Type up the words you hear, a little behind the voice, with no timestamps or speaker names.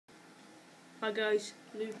Hi guys,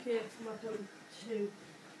 Luke here. Welcome to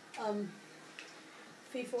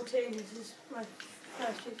FIFA 14. This is my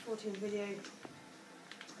first FIFA 14 video.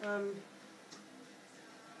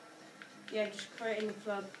 Yeah, just creating the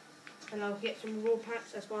club, and I'll get some raw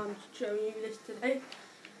packs. That's why I'm showing you this today.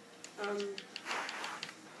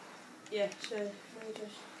 Yeah, so let me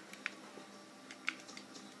just.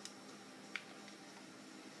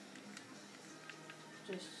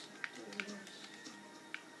 Do this.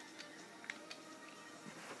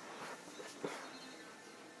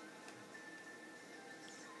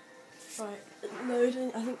 Right,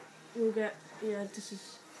 loading. I think we'll get. Yeah, this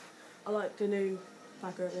is. I like the new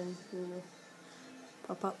pack opening.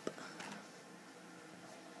 Pop up.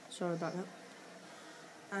 Sorry about that.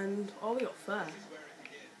 And oh, we got fair.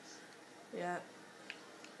 Yeah.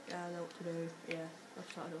 Yeah, I know what to do. Yeah, I've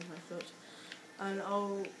started on my foot. And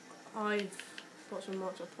I've got some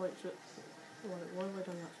marks of points. What have I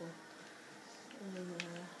done that for?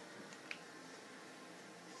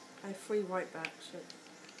 I have 3 right backs.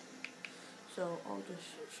 So I'll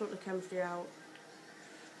just sort the chemistry out.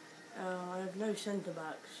 I have no centre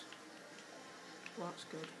backs. Well, that's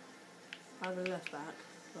good. I have a left back,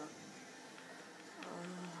 but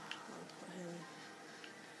I'll put him.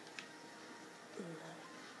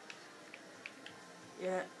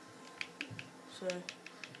 Yeah. So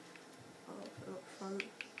I'll put him up front.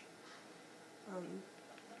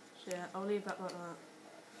 So yeah, I'll leave that like that.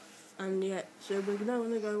 And yeah, so we're now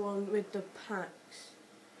going to go on with the packs.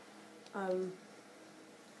 You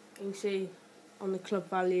can see on the club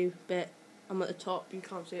value bit, I'm at the top. You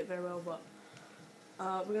can't see it very well, but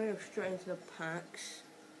we're going to go straight into the packs.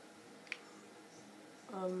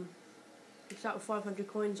 It's out of 500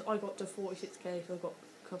 coins. I got to 46k, so I've got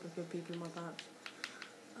a couple of good people in my packs.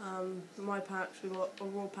 My packs, we got a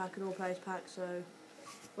raw pack and all players pack, so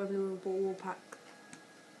whether we bought a raw pack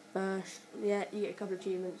first, yeah, you get a couple of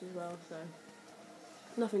achievements as well, so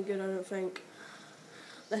nothing good I don't think.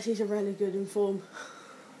 Unless he's really good in form,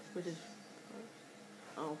 which is,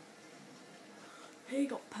 oh, he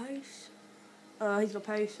got pace. He's got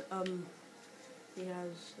pace. He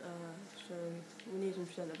has, so we need some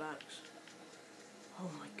centre backs. Oh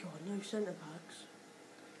my god, no centre backs.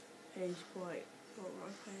 He's quite got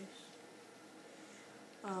right pace.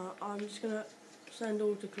 I'm just gonna send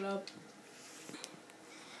all to club,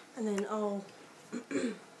 and then I'll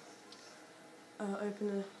open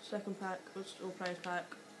the second pack, all players pack.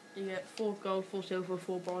 You get 4 gold, 4 silver,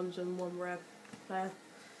 4 bronze, and 1 rare player.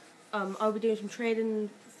 I'll be doing some trading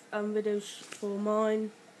videos for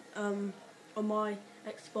mine on my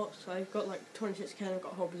Xbox. So I've got like 26k, and I've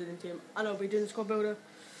got a whole Brazilian team, and I'll be doing the squad builder.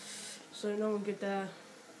 So no one good there.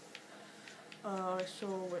 I saw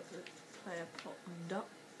what the player popped up.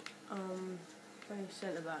 Playing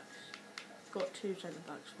centre backs. Got 2 centre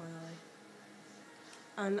backs finally.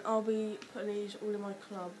 And I'll be putting these all in my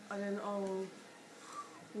club, and then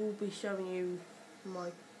we'll be showing you my.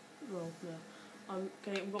 Well, no.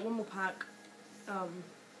 Okay, we've got 1 more pack.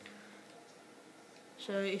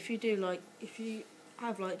 So if you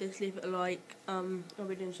have liked this, leave it a like. I'll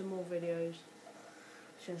be doing some more videos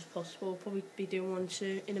as soon as possible. Probably be doing one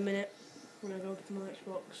soon in a minute when I go to my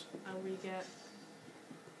Xbox and we get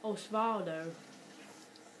Osvaldo.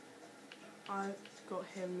 I've got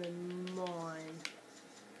him in mine,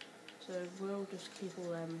 so we'll just keep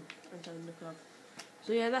all them and send them to the club.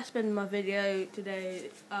 So yeah, that's been my video today.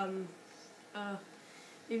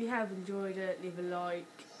 If you have enjoyed it, leave a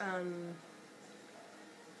like and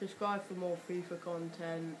subscribe for more FIFA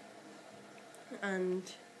content.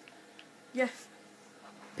 And yeah,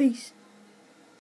 peace.